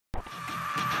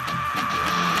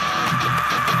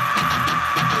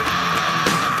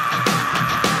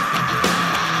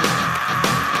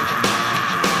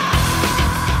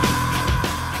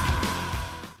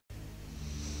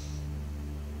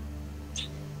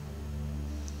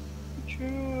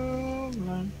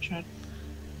chat.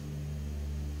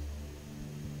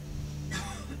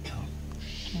 What the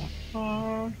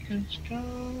fuck is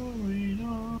going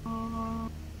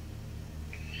on?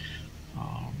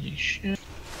 Holy shit.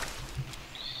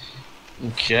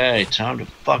 Okay, time to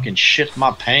fucking shit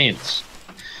my pants.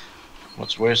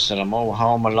 What's worse that I'm all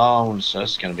home alone, so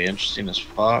it's gonna be interesting as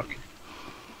fuck.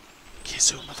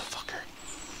 Kizu, motherfucker.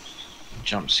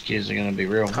 Jump scares are gonna be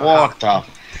real. What the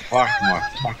fuck, my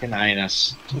fucking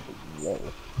anus. Whoa.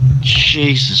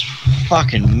 Jesus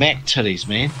fucking Mac titties,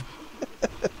 man.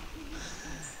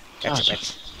 Gotcha,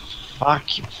 bitch.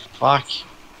 Fuck you, fuck.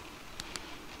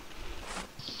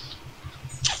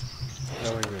 How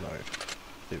do we reload?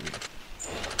 There we go.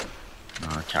 No,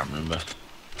 I can't remember.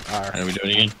 R. How do we do it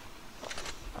again?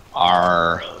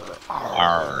 R.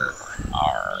 R.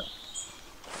 R.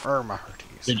 R, my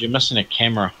hearties. Dude, you're missing a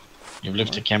camera. You've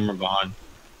left a camera behind.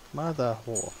 Mother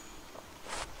whore.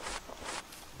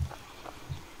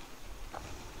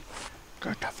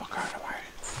 Get the fuck out of the way.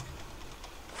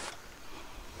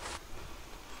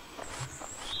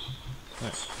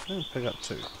 Let me pick up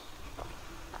 2.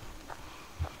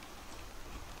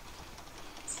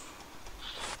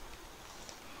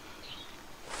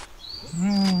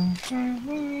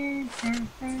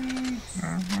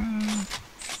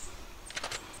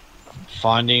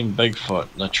 Finding Bigfoot,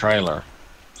 the trailer.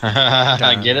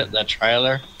 I get it, the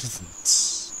trailer.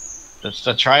 It's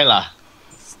the trailer.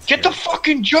 Get the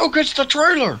fucking joke, it's the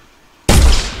trailer!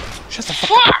 Shut the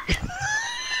fuck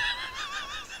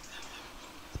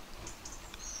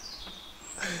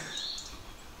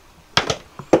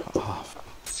up!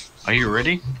 Are you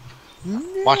ready?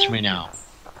 Watch me now.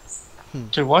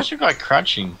 Dude, why is your guy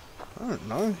crouching? I don't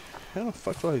know. How the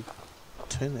fuck do I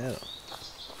turn that up?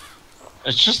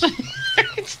 It's just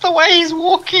it's the way he's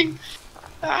walking.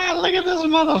 Ah, look at this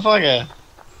motherfucker.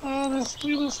 Oh, look at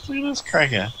this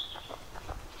cracker.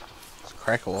 It's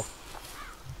crackle.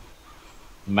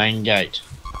 Main gate.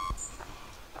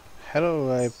 How do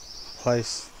I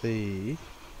place the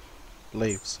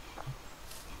leaves?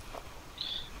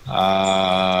 You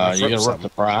gotta rip the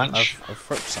branch. I've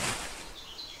ripped some.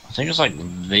 I think it's like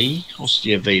V.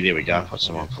 Yeah, V. There we go. I'll put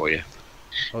some on for you.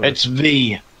 Oh, It's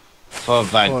V for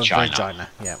vagina. Vagina.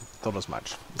 Yeah, thought as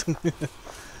much. I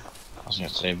was gonna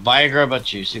say Viagra,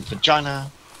 but you said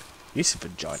vagina. You said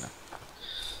vagina.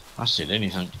 I said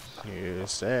anything. You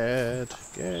said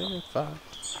get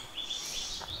fucked.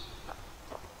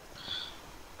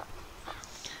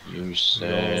 You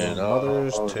said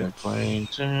mother's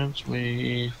acquaintance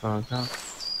we forgot.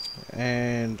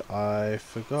 And I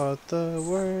forgot the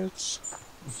words.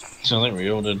 So I think we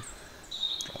all did.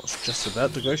 I was just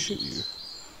about to go shoot you.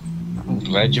 I'm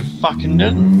glad you fucking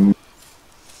didn't.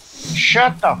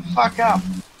 Shut the fuck up.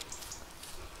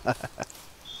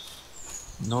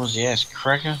 Nosy ass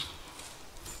cracker.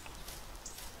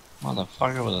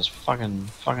 Motherfucker with his fucking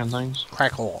things.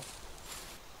 Crackle.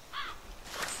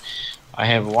 I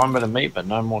have one bit of meat, but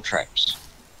no more traps.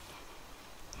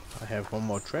 I have one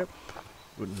more trap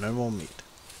with no more meat.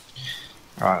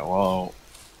 Alright, well,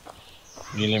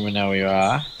 you let me know where you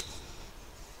are.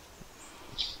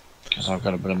 Because I've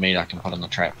got a bit of meat I can put in the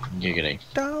trap. Giggity.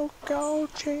 Don't go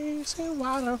chasing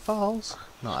waterfalls.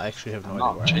 No, I actually have no idea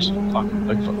I'm where not chasing the fucking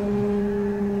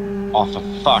Bigfoot. Oh, for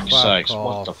fuck's sakes,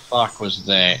 what the fuck was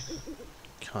that?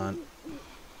 Can't.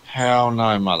 Hell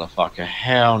no, motherfucker.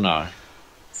 Hell no.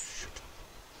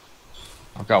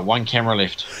 I've got one camera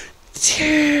left.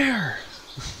 Tear!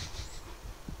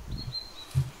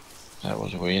 That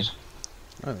was weird.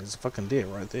 Oh, there's a fucking deer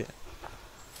right there.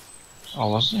 Oh,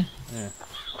 was there? Yeah.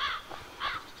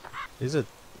 Is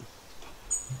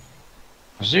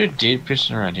there a dead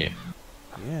person around here?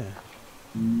 Yeah.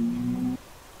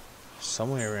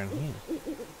 Somewhere around here.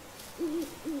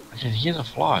 I can hear the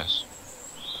flies.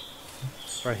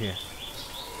 Right here.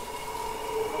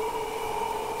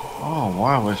 Oh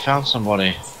wow, we found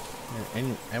somebody. Yeah,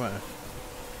 any ammo.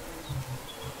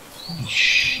 Holy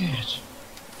shit.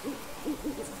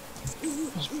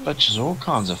 Those bitches all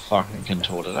kinds of fucking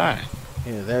contorted, eh?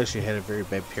 Yeah, they actually had a very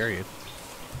bad period.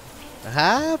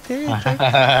 Aha,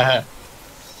 period.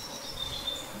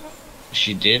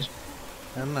 She did?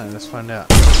 I don't know, let's find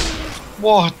out.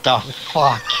 What the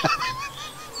fuck?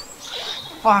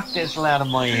 Fuck, that's loud in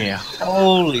my ear.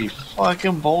 Holy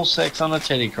fucking ball sacks on a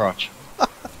teddy crotch.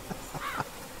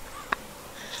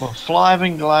 For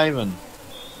Flyving Glaven.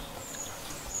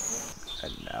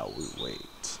 And now we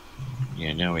wait.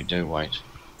 Yeah, now we do wait.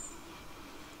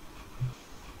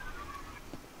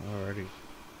 Alrighty.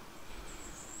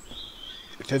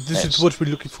 So this is what we're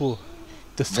looking for.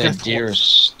 The That deer is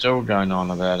still going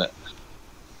on about it.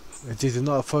 It is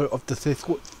not a photo of the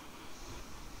Sasquatch.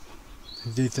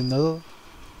 And there's another.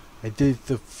 And there's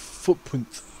the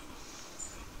footprint.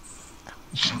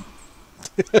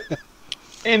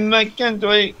 In my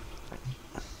country.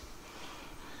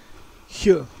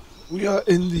 Here, we are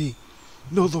in the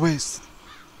northwest.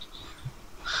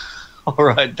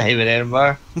 Alright, David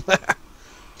Attenborough.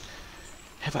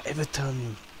 Have I ever told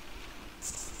you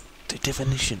the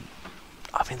definition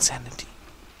of insanity?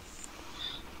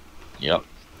 Yep.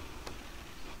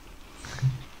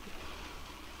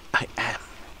 I am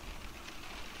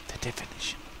the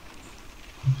definition.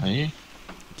 Are you?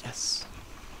 Yes.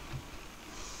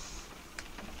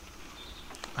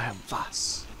 I am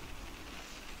Voss.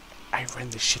 I ran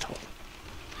the shithole.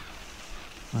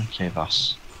 Okay,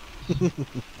 Voss.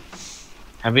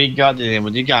 Have you got there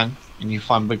with your gun and you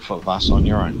find Bigfoot, Voss, on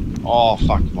your own? Oh,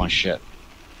 fuck my shit.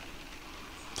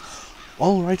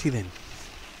 Alrighty then.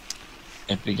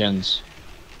 It begins.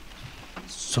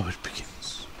 So it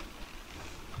begins.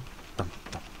 Dum,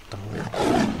 dum, dum.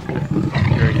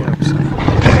 Here he comes.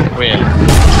 Where?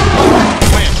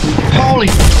 Where? Holy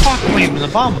fuck me in the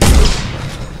bum!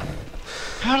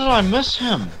 How did I miss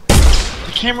him?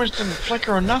 The cameras didn't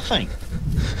flicker or nothing.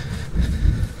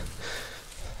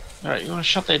 Alright, you wanna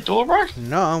shut that door, bro?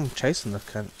 No, I'm chasing the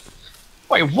cunt.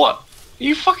 Wait, what? Are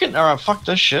you fucking... Alright, fuck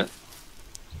this shit.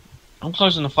 I'm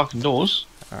closing the fucking doors.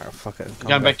 Alright, fuck it. I'm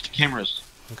going back to the cameras.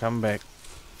 I'm coming back.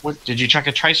 What? Did you chuck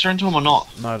a tracer into him or not?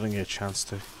 No, I didn't get a chance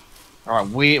to. Alright,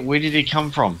 where did he come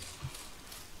from?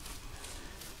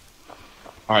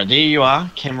 Alright, there you are,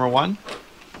 camera 1.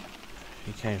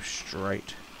 He came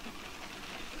straight.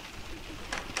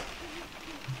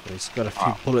 He's got a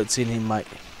few bullets in him, mate.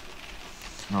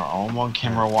 Alright, I'm on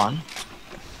camera 1.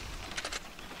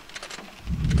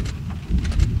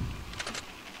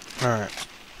 Alright.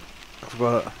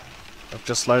 I've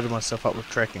just loaded myself up with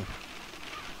tracking.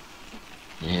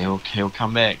 Yeah, he'll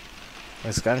come back.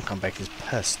 He's going to come back, he's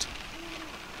pissed.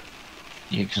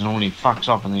 Yeah, because normally he fucks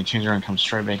off and then he turns around and comes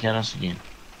straight back at us again.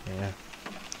 Yeah.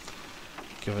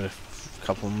 Give it a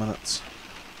couple of minutes.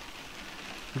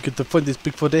 We get to find this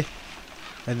Bigfoot there.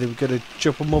 And then we're going to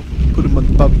chop him up, put him on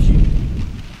the barbecue.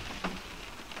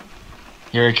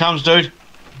 Here he comes, dude.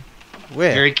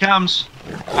 Where? Here he comes.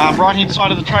 Right hand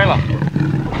side of the trailer.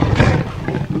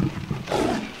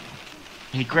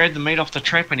 He grabbed the meat off the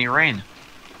trap and he ran.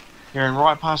 He ran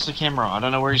right past the camera. I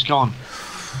don't know where he's gone.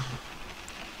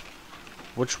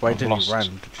 Which way did lost. he run?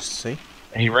 Did you see?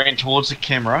 He ran towards the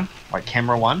camera, like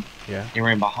camera 1. Yeah. He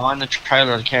ran behind the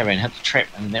trailer of the caravan, hit the trap,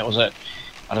 and that was it.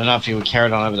 I don't know if he would carry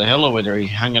it on over the hill or whether he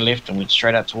hung a left and went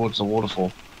straight out towards the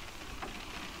waterfall.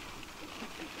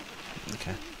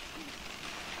 Okay.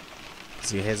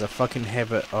 Because he has a fucking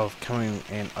habit of coming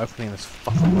and opening this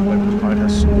fucking window behind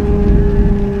us.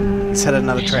 He's hit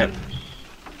another trap.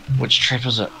 Which trap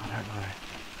is it? I don't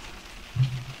know.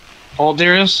 Oh,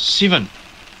 there it is. 7.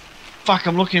 Fuck,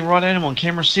 I'm looking right at him on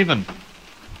camera 7.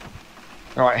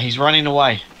 Alright, he's running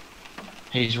away.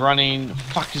 He's running...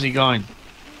 Fuck is he going?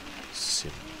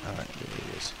 7. Alright, there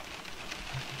he is.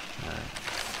 Alright.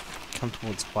 Come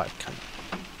towards white cunt.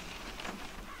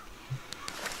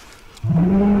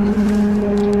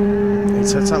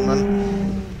 He's hit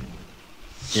something.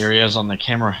 There he is on the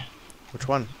camera. Which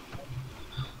one?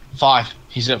 5.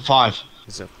 He's at 5.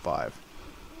 He's at 5.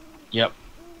 Yep.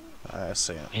 I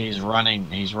see it. He's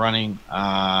running. He's running.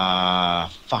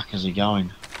 Fuck is he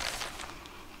going?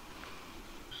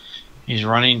 He's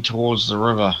running towards the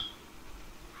river.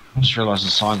 I just realised the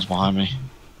sign's behind me.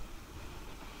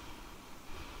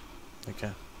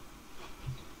 Okay.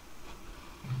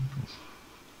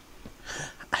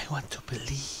 I want to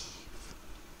believe.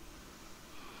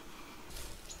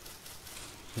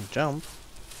 You can jump.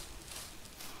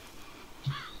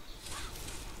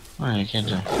 Oh, you can't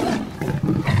do.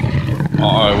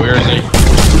 Uh oh, where is he?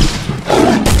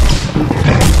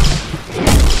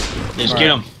 Let's get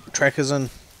him. Tracker's in.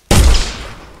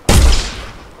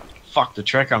 Fuck the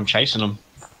tracker, I'm chasing him.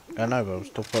 I know, but I'm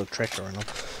still put a tracker in him.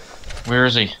 Where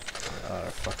is he? I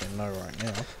don't fucking know right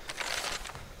now.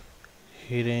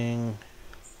 Heading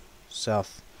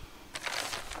south.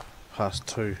 Past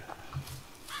 2.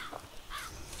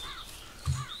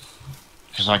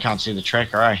 Because I can't see the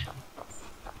tracker, eh?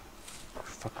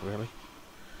 Fuck, really?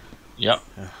 Yep.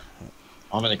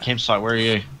 I'm at the campsite, where are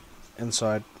you?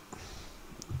 Inside.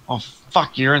 Oh,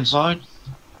 fuck, you're inside?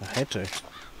 I had to.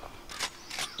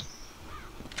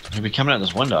 He'll be coming out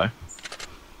this window.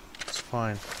 It's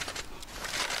fine.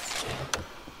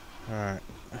 Alright.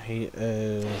 He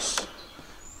is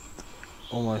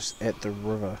almost at the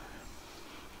river.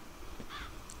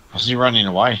 Is he running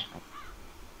away?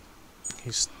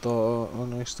 He's still... Oh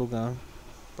no, he's still going.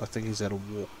 I think he's at a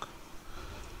walk.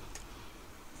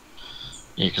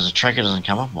 Yeah, because the tracker doesn't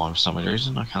come up mine for some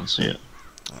reason. I can't see it.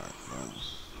 Alright, well.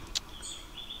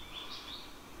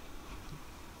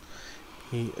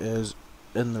 He is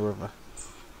in the river.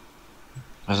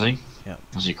 Is he? Yep.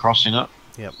 Is he crossing it?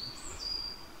 Yep.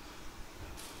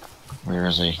 Where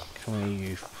is he? Come here,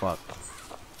 you fuck.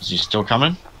 Is he still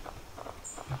coming?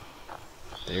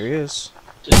 There he is.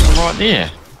 He's right there.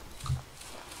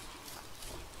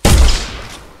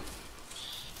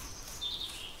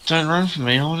 Don't run from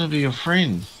me, I want to be your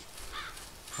friend.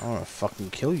 I want to fucking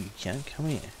kill you, Ken. Come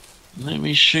here. Let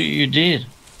me shoot you dead.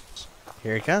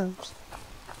 Here he comes.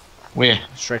 Where?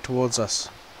 Straight towards us.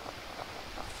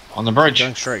 On the bridge? Keep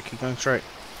going straight, keep going straight.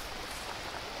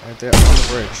 Right there, on the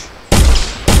bridge.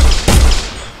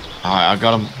 Alright, I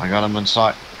got him in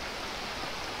sight.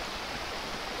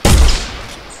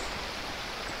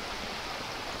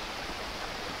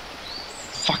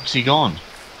 Fuck's he gone?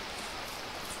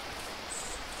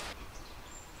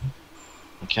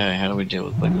 Okay, how do we deal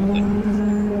with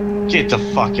that? Get the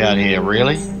fuck out of here,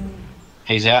 really?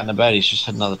 He's out and about, he's just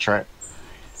hit another trap.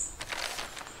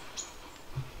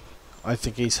 I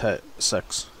think he's hit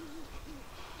 6.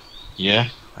 Yeah?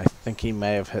 I think he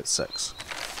may have hit 6.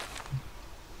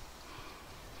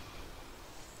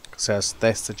 Because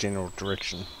that's the general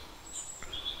direction.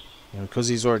 And because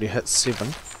he's already hit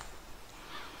 7,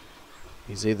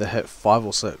 he's either hit 5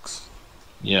 or 6.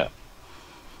 Yeah.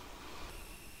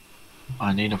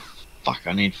 I need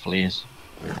flares.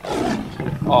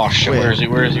 Oh shit, where is he?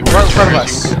 Where is he? Right in front of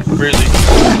us. Where is he?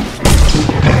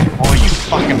 Oh, you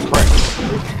fucking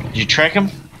prick. Did you track him?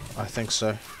 I think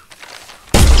so.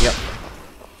 Yep.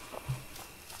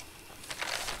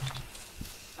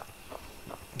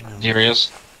 There he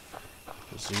is.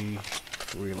 Does he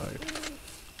reload?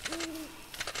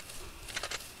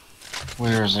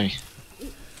 Where is he?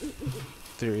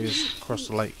 There he is, across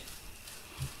the lake.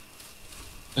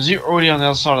 Is he already on the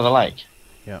other side of the lake?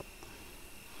 Yep.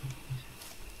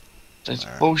 That's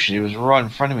bullshit, he was right in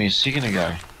front of me a second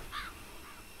ago.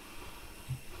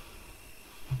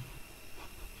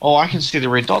 Oh, I can see the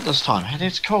red dot this time. Hey,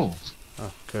 that's cool.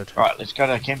 Oh, good. Alright, let's go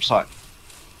to our campsite.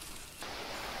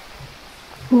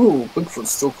 Ooh,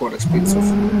 Bigfoot's still quite expensive.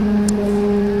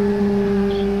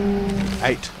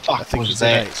 8. Fuck, I think was he's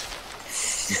that? at 8.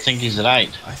 You think he's at 8?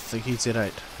 I think he's at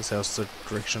 8, because that was the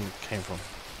direction it came from.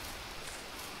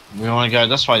 We want to go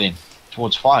this way then,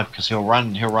 towards 5, because he'll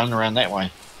run around that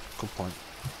way. Good point.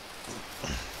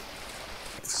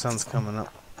 The sun's coming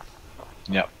up.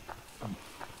 Yep.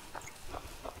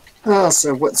 Ah,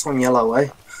 so what's on yellow, eh?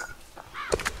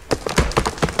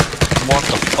 What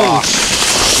the fuck?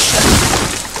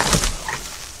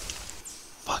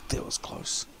 Fuck, that was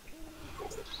close.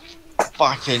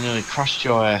 Fuck, they nearly crushed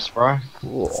your ass, bro.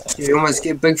 You almost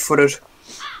get Bigfooted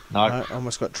No. No, I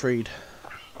almost got treed.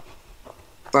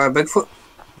 by a Bigfoot.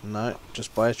 No,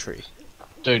 just by a tree.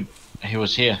 Dude, he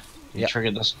was here. He Yep.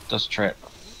 triggered this trap.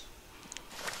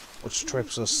 Which trap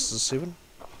is this? 7?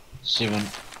 7.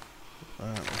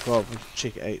 Alright, we'll go up and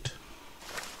check 8.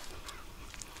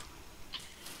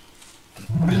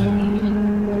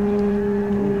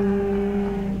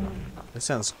 That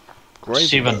sounds great.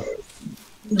 7.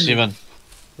 7.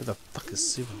 Where the fuck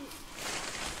is 7?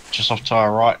 Just off to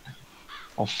our right.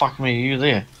 Oh fuck me, are you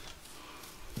there?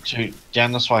 2,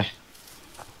 down this way.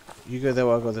 You go that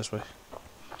way, I'll go this way.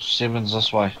 7's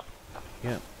this way.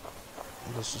 Yeah.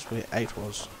 This is where 8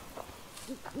 was.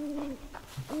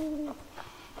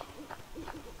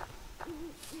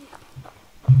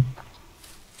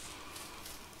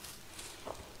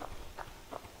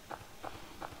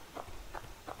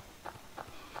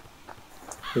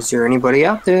 Is there anybody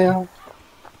out there?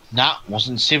 Nah,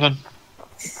 wasn't 7.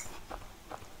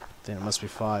 Then it must be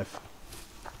 5.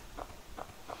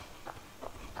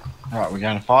 Alright, we're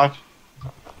going to 5.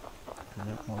 Yeah,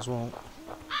 might as well.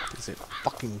 There's that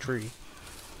fucking tree.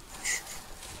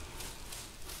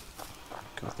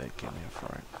 God, that gave me a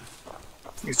fright.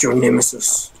 It's your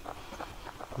nemesis.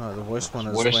 No, the worst one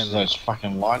is Worse when... is those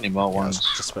fucking lightning bolt I was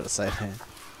ones. just about to say that.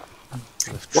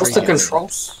 What's the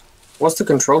controls? What's the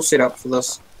control setup for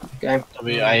this game?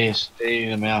 WASD,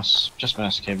 the mouse, just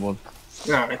mouse keyboard.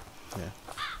 No. Yeah.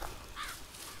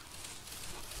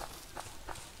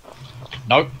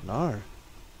 Nope. No.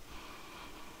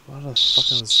 What the fuck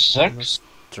is 6? in this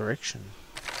direction?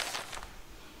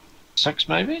 6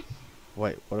 maybe?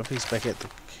 Wait, what if he's back at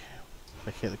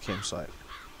the campsite?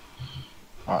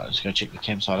 Alright, let's go check the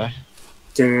campsite, eh?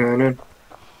 Dun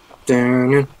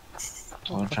dun.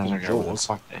 I'm trying to figure out what the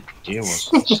fuck that deer was.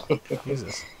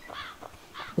 Jesus.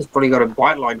 He's probably got a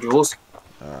bite like Jaws.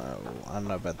 Well, I don't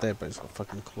know about that, but he's got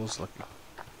fucking claws like a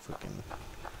fucking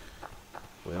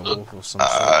werewolf or some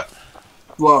shit.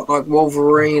 What, like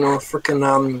Wolverine or freaking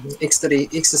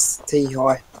Ecstasy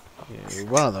High? Yeah,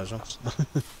 one of those ones.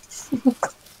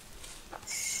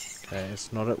 Okay,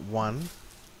 it's not at 1.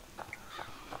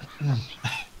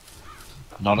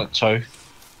 Not at 2.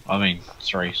 I mean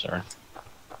 3. Sorry.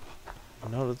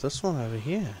 Not at this one over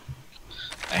here.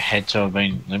 It had to have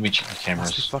been. Let me check the Must be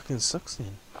cameras. fucking 6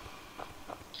 then.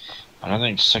 I don't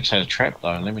think 6 had a trap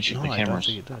though. Let me check No, the I don't cameras.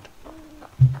 think it did.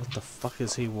 What the fuck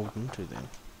is he walked into then?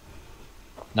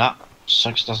 Nah,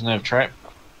 6 doesn't have trap.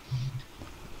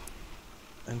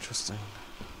 Interesting.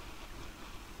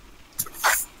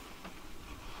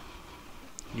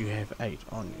 You have 8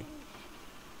 on you.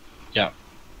 Yeah.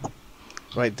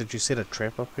 Wait, did you set a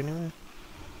trap up anywhere?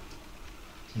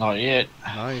 Not yet.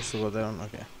 No, you still got that on?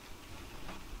 Okay.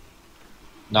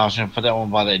 No, I was gonna put that one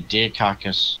by that deer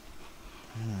carcass.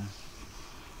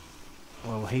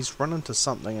 Well, he's run into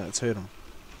something and it's hurt him.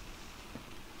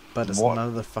 But it's What? none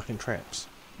of the fucking traps.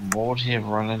 What would he have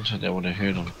run into that would have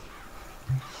hurt him?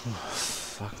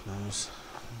 Fuck knows.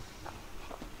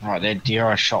 Right, that deer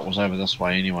I shot was over this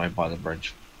way anyway, by the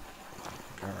bridge.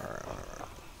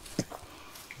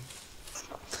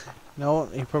 No,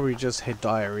 he probably just had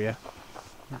diarrhea.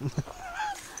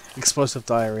 Explosive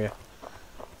diarrhea.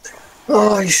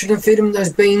 Oh, you shouldn't feed him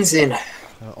those beans then.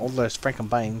 All those freaking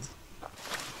beans.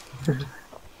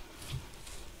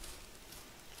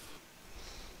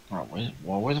 Right,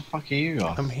 where the fuck are you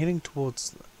going? I'm heading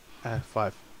towards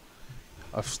 5.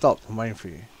 I've stopped. I'm waiting for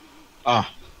you.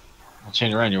 Ah, I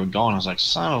turned around, you were gone. I was like,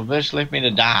 son of a bitch, left me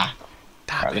to die.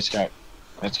 Alright, let's go.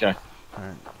 Let's go.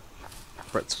 Alright.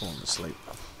 Brett's falling asleep.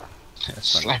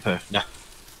 Slap her. No.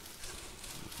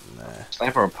 Nah.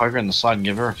 Slap her or poke her in the side and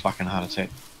give her a fucking heart attack.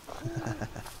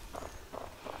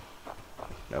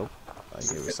 Nope. I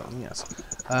gave her something else.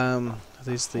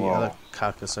 There's the Whoa. other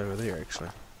carcass over there, actually.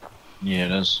 Yeah,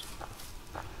 it is.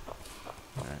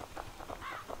 Alright.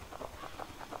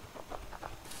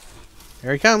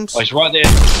 Here he comes. Oh, he's right there.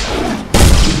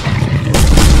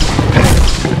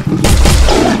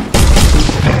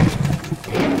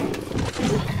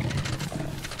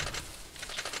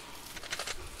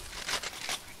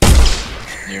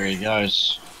 There he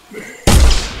goes.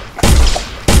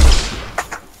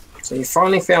 So you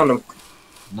finally found him.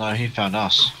 No, he found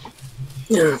us.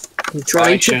 Yeah. You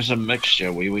tried Actually, it to. was a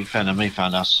mixture. We found him, he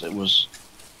found us. It was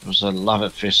a love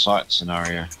at first sight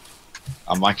scenario.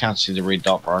 I can't see the red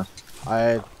dot, bro.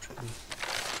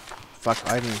 Fuck,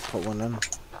 I didn't put one in.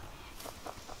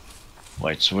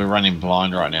 Wait, so we're running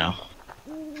blind right now.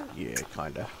 Yeah,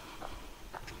 kinda.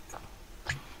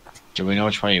 Do we know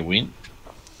which way he went?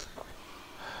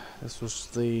 This was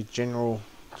the general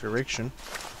direction.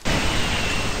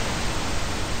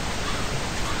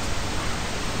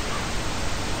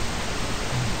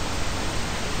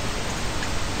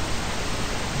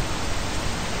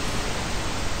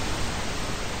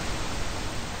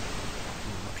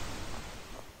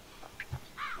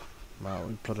 Well,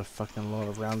 we put a fucking lot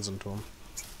of rounds into him.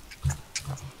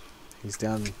 He's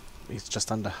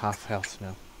just under half health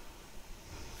now.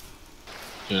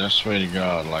 Dude, I swear to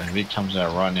God, like if he comes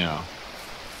out right now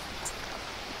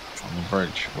on the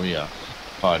bridge, we are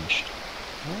fudged.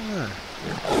 Ah,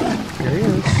 here he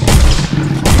is.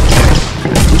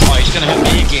 Oh, he's gonna hit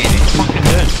me again. He fucking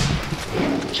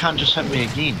did. He can't just hit me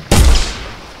again.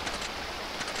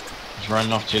 He's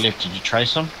running off to your left. Did you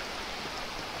trace him?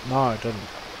 No, I didn't.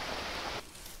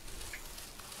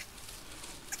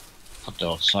 Put the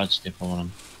old sidestep on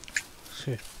him.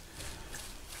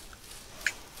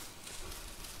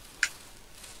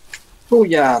 Oh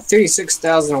yeah,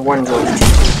 36,001 George.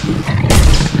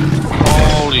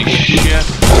 Holy shit.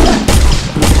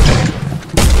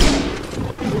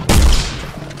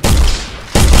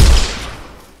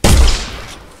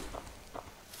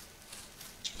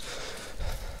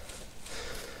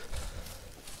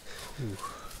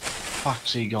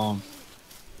 Fuck's he gone?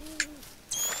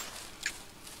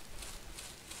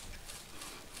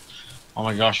 Oh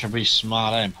my gosh, I'd be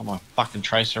smart and put my fucking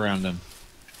trace around him.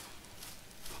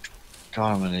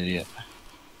 God, I'm an idiot.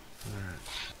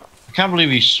 I can't believe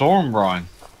he saw him, Brian.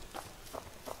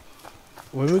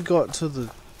 When we got to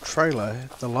the trailer,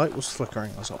 the light was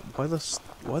flickering. I was like, why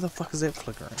the fuck is that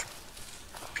flickering?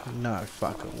 No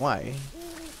fucking way.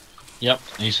 Yep,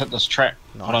 he's hit this trap.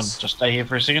 Nice. Hold on, just stay here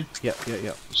for a second. Yep.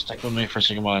 Stick with me for a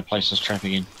second while I place this trap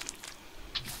again.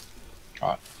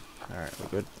 Right. Alright, we're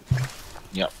good.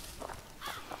 Yep.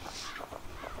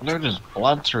 Look at his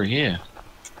blood through here.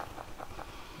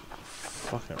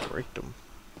 Fucking wrecked him.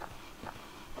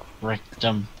 Wrecked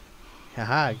him.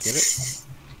 Haha, get it?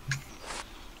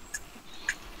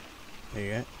 There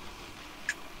you go.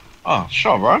 Oh,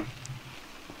 sure, bro.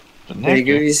 There you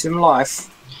go, he's in life.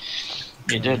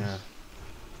 You did. Yeah.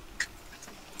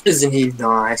 Isn't he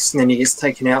nice? And then he gets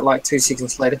taken out like 2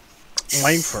 seconds later.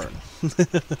 Wait for it.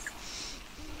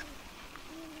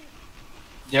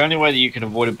 The only way that you can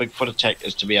avoid a Bigfoot attack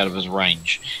is to be out of his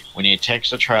range. When he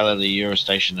attacks the trailer, the Euro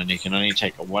station, then you can only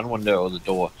take one window or the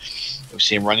door. If you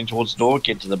see him running towards the door,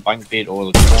 get to the bunk bed or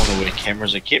the corner where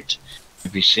cameras are kept.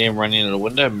 If you see him running at a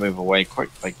window, move away quick,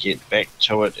 but get back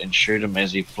to it and shoot him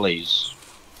as he flees.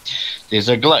 There's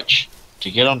a glitch.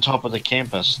 To get on top of the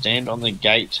camper, stand on the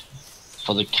gate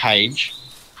for the cage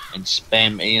and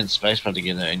spam E and spacebar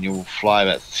together and you will fly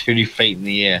about 30 feet in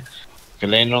the air. If you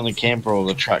land on the camper or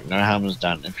the truck, no harm is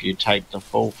done. If you take the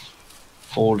full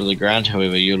fall to the ground,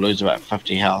 however, you'll lose about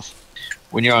 50 health.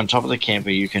 When you're on top of the camper,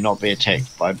 you cannot be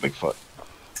attacked by Bigfoot.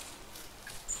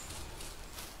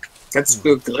 That's a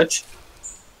good glitch.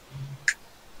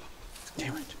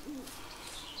 Damn it.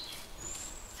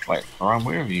 Wait, Ryan,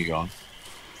 where have you gone?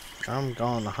 I'm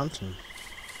going hunting.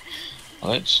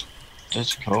 Oh, that's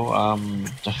cool.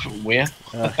 Where?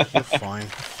 You're fine.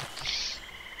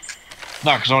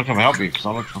 No, because I want to come help you, because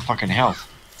I'm looking for fucking health.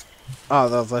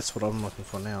 Oh, that's what I'm looking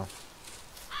for now.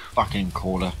 Fucking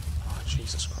quarter. Oh,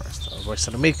 Jesus Christ. I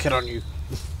wasted a medkit on you.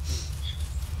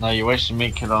 No, you're wasting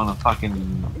medkit on a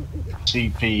fucking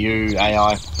CPU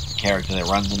AI character that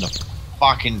runs into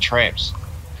fucking traps.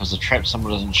 Because the trap symbol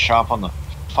doesn't show up on the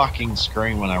fucking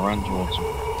screen when I run towards them.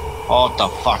 Oh, what the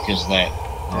fuck is that?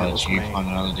 Oh, that's you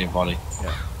finding another dead body.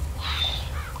 Yeah.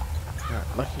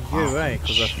 Right, lucky you, eh?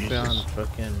 Because I found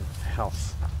fucking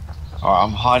health. Alright,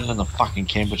 I'm hiding in the fucking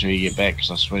camper till you get back, because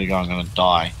I swear to God I'm gonna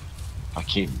die if I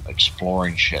keep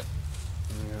exploring shit.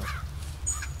 Yeah.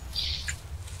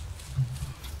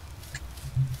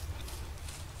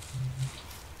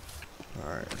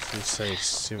 Alright, if you say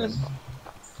 7.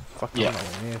 Fuck, yeah. I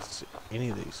don't know any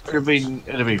of these.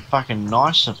 It'd be fucking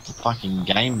nice if the fucking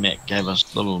game map gave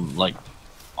us little, like,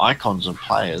 icons of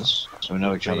players, so we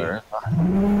know each other.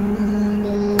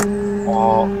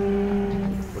 Oh.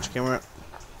 Which camera?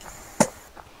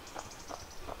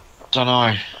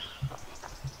 Dunno.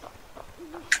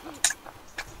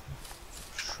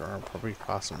 Sure, I'll probably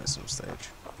pass them at some stage.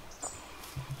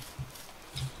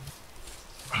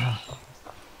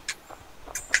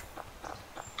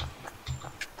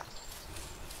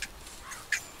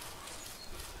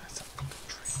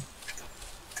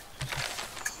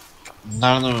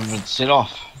 None of them have been set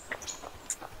off.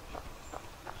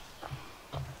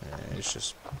 Yeah, it's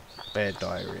just bad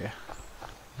diarrhea.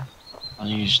 I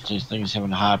used to think he's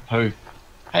having a hard poo.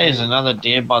 Hey, there's another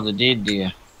deer by the dead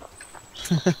deer.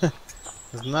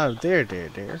 There's no there.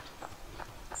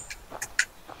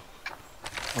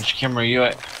 Which camera are you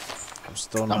at? I'm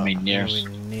still not near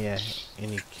near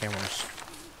any cameras.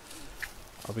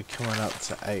 I'll be coming up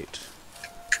to 8.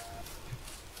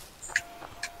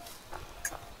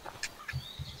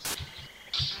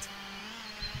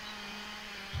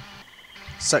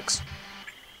 Six.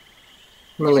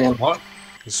 Million. What?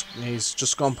 He's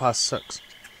just gone past 6.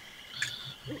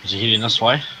 Is he heading this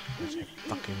way? I have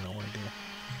fucking no idea.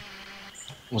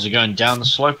 Was he going down the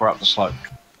slope or up the slope?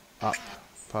 Up,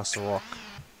 past the rock.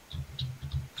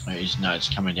 Oh, it's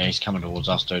coming down. He's coming towards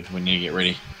us, dude. We need to get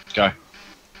ready. Let's go.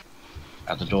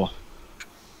 Out the door.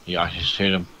 Yeah, I just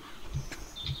heard him.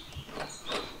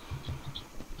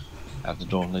 Out the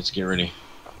door. Let's get ready.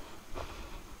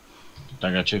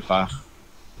 Don't go too far.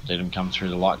 Let him come through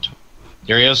the light.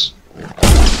 There he is.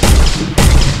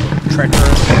 Tracker's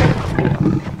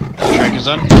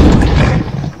in.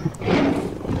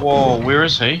 Whoa, where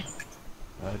is he?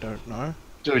 I don't know.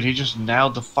 Dude, he just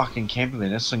nailed the fucking camper there.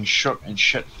 This thing shook and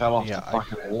shit fell off the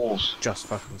fucking walls. Just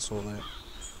fucking saw that.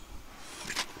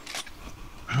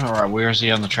 Alright, where is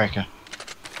he on the tracker?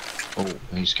 Oh,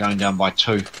 he's going down by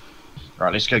 2.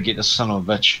 Right, let's go get this son of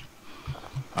a bitch.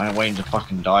 I ain't waiting to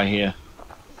fucking die here.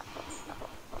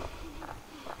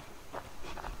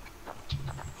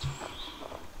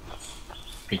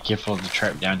 Be careful of the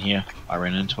trap down here. I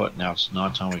ran into it. Now it's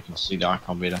night time. We can see the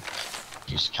icon better.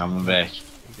 He's coming back.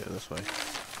 You go this way.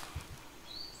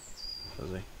 Does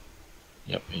he?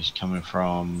 Yep, he's coming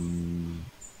from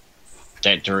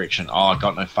that direction. Oh, I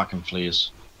got no fucking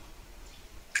flares.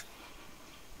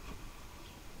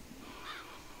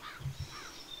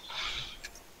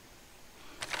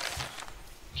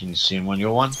 Can you see him on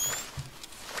your one?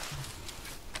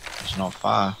 It's not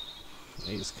far.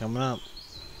 He's coming up.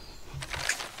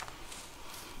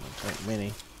 Won't take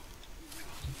many.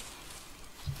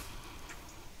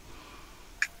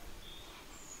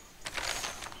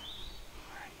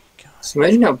 So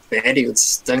imagine how bad he would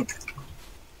stink.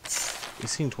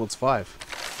 He's heading towards 5.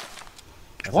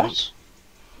 What?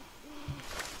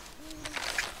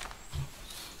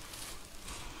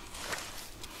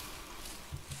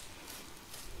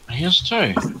 here's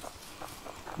two.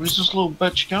 Where's this little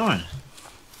bitch going? I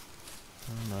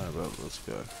don't know, but let's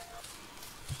go.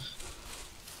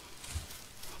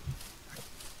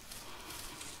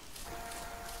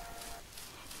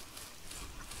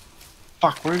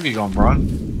 Fuck, where have you gone,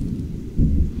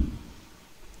 Brian?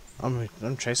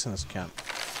 I'm chasing this count.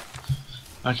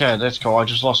 Okay, that's cool. I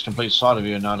just lost complete sight of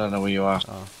you and I don't know where you are.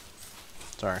 Oh.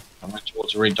 Sorry. I went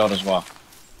towards the red dot as well.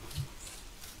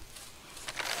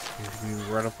 He's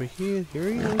right up here. Here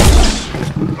he is.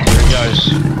 There he goes.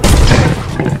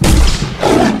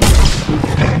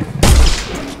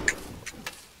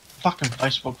 Fucking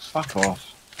Facebook, fuck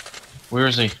off. Where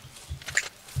is he?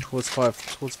 Towards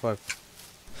 5. Towards 5.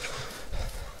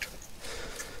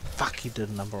 Fuck, he did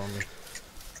a number on me.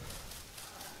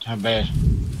 How bad?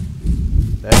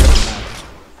 Bad enough.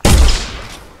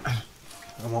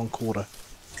 I'm on quarter.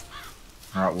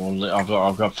 Alright, well,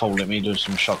 I've got full. Let me do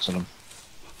some shots at him.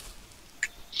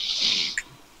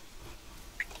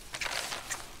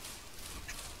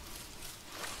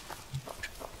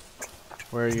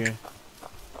 Where are you?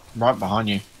 Right behind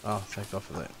you. Oh, thank God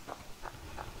for that.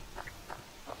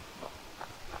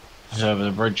 He's over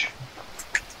the bridge.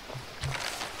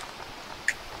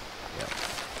 Yep.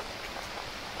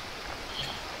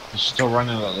 He's still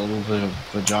running like the little bit of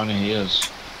vagina he is.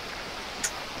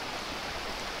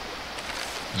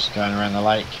 Just going around the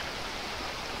lake.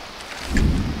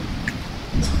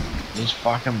 He's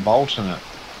fucking bolting it.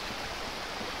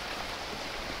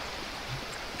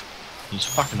 He's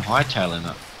fucking hightailing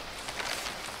it.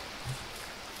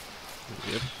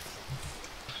 Yep.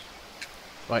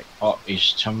 Wait. Oh,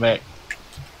 he's come back.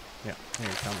 Yeah, here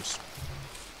he comes.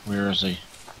 Where is he?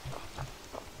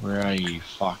 Where are you?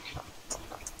 Fuck.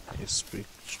 He's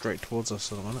straight towards us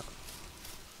in a minute.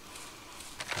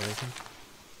 Everything.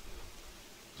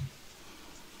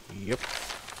 Yep.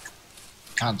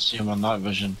 Can't see him on night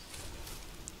vision.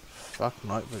 Fuck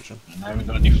night vision. And I haven't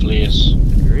got any flares.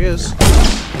 Here he is.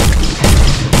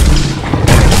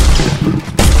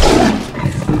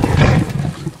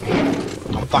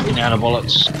 I'm fucking out of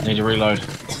bullets. Need to reload.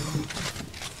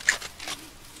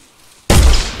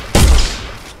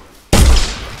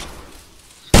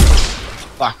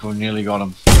 Fuck, we nearly got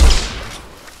him.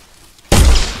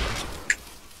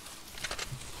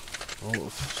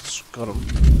 Oh, got him.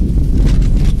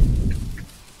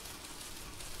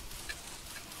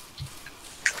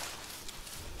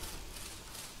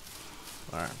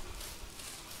 Alright.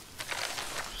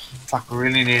 Fuck, we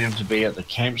really need him to be at the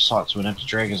campsite so we don't have to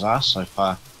drag his ass so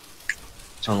far.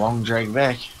 It's a long drag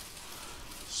back.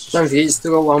 Don't forget, you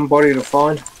still got one body to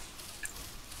find.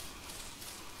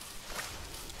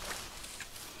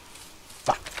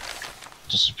 Fuck.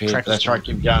 Disappeared. Track That's is right,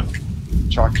 keep going.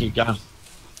 Try keep going.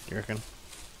 You reckon?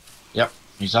 Yep,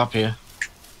 he's up here.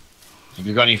 Have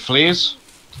you got any flares?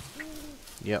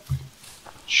 Yep.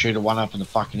 Shoot a one up in the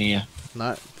fucking ear.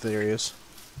 No, there he is.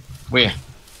 Where?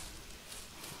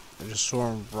 I just saw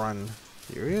him run.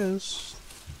 Here he is.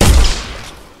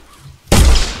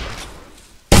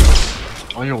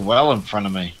 Oh, you're well in front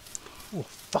of me. Oh,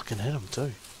 fucking hit him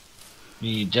too.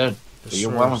 Yeah, you did. But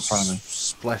you're Saw well a in front of me.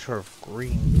 Splatter of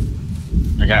green.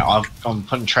 Okay, I'm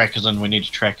putting trackers in. We need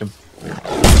to track him.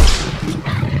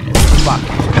 Fuck.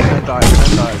 Don't die,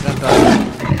 don't die, don't die.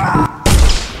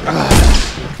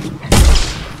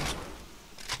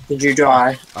 Did you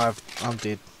die? I'm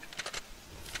dead.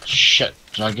 Shit.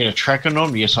 Did I get a tracker on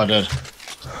him? Yes, I did.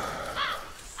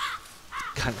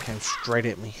 Cunt came straight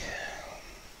at me.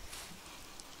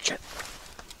 Shit.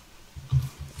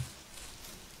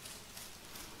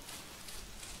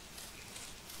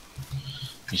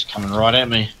 He's coming right at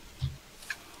me.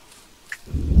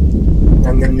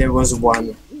 And then there was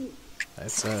one.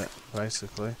 That's it,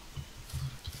 basically.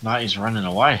 No, he's running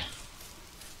away.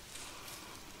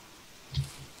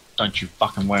 Don't you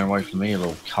fucking run away from me, you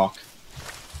little cock.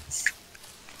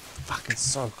 Fucking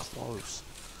so close.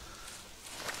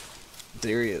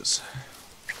 There he is.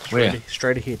 Where?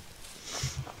 Straight ahead.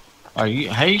 Oh,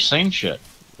 how you seen shit?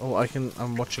 Oh,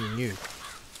 I'm watching you.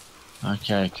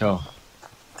 Okay, cool.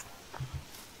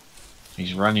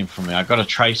 He's running from me. I got a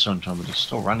trace onto him, but he's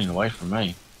still running away from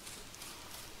me.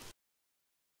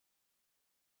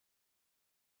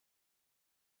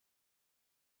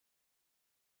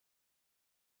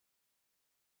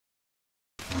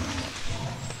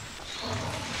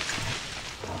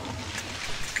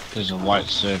 There's a white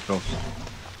circle.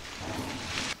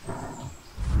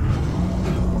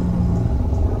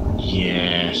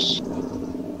 Yes.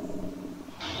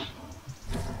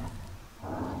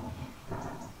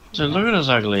 So look at his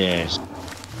ugly ass.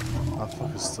 I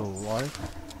fucking still alive.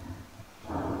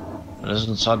 It is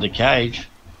inside the cage.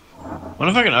 What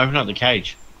if I can open up the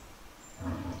cage?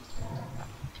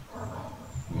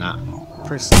 Nah.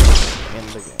 Press the end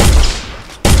again.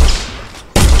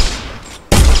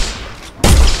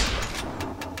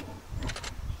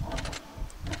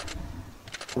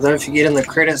 Don't forget in the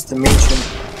credits to mention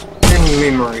in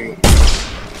memory.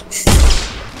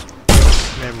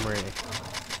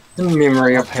 In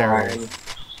memory of Harry.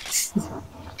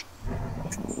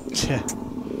 Yeah.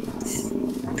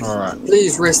 Alright.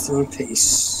 Please rest in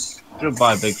peace.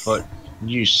 Goodbye, Bigfoot.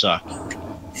 You suck.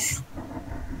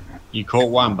 You caught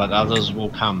one, but others will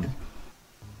come.